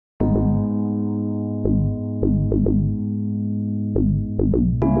Can't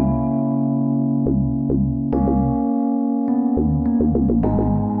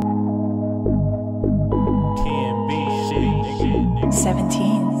be shit, nigga.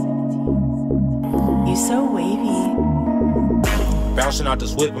 17. You so wavy. Bouncing out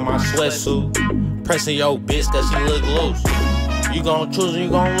this whip in my sweatsuit. Pressing your bitch cause she look loose. You gon' choose or you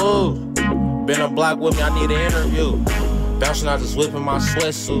gon' lose. Been a block with me, I need an interview. Bouncing out this whip in my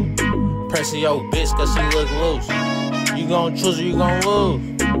sweatsuit. Pressing your bitch cause she look loose. You gon' choose or you gon' lose.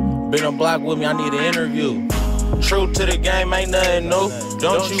 Been a block with me, I need an interview. True to the game, ain't nothing new.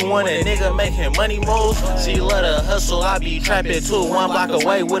 Don't you want a nigga making money moves? She love to hustle, I be trapping too. 1 block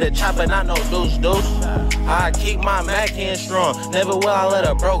away with a chopper, not no deuce. I keep my Mac in strong. Never will I let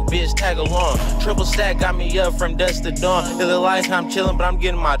a broke bitch tag along. Triple stack got me up from dusk to dawn. It look like I'm chillin', but I'm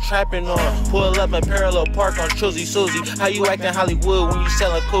getting my trapping on. Pull up in parallel park on Choosy Susie. How you actin' Hollywood when you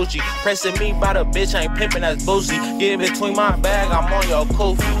sellin' coochie? Pressing me by the bitch, ain't pimpin', that's boozy. Get in between my bag, I'm on your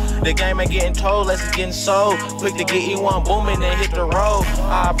koofy. The game ain't getting told, less it's getting sold. Quick to get E1 booming and hit the road.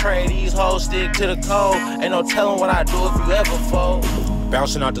 I pray these hoes stick to the code. Ain't no telling what I do if you ever fold.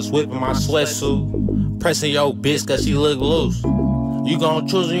 Bouncing out this whip in my sweatsuit. Pressing your bitch cause she look loose. You gon'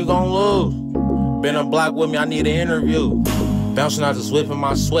 choose or you gon' lose. Been a block with me, I need an interview. Bouncing out this whip in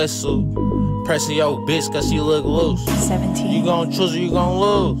my sweatsuit. Pressing your bitch cause she look loose. 17. You gon' choose or you gon'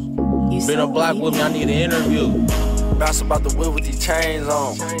 lose. Been a block with me, I need an interview. Bounce about the whip with these chains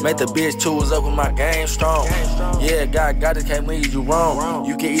on. Make the bitch choose up with my game strong. Yeah, God it, can't lead you wrong.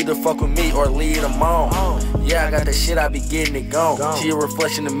 You can either fuck with me or lead them on. Yeah, I got that shit, I be getting it gone. She a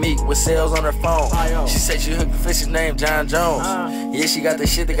reflection of me with sales on her phone. She said she hooked the fish's name John Jones. Yeah, she got the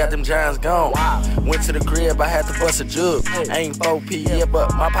shit that got them giants gone. Went to the crib, I had to bust a jug. Ain't 4P yet,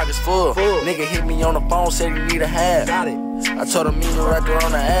 but my pocket's full. Nigga hit me on the phone, said he need a half. I told him meet me right there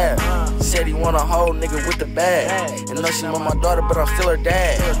on the app. Said he want a whole nigga with the bag. And know she want my daughter, but I'm still her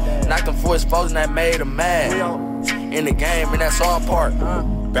dad. Knocked him for exposing, that made him mad. In the game, and that's all part.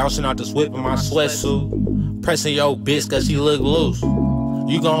 Bouncing out this whip in my sweatsuit. Pressing your bitch cause she look loose.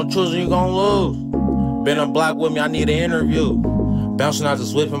 You gon' choose or you gon' lose. Been a block with me, I need an interview. Bouncing out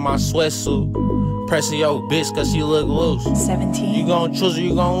this whip in my sweatsuit. Pressing your bitch cause she look loose. 17. You gon' choose or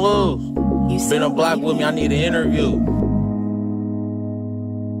you gon' lose. You so Been a block wavy. with me, I need an interview.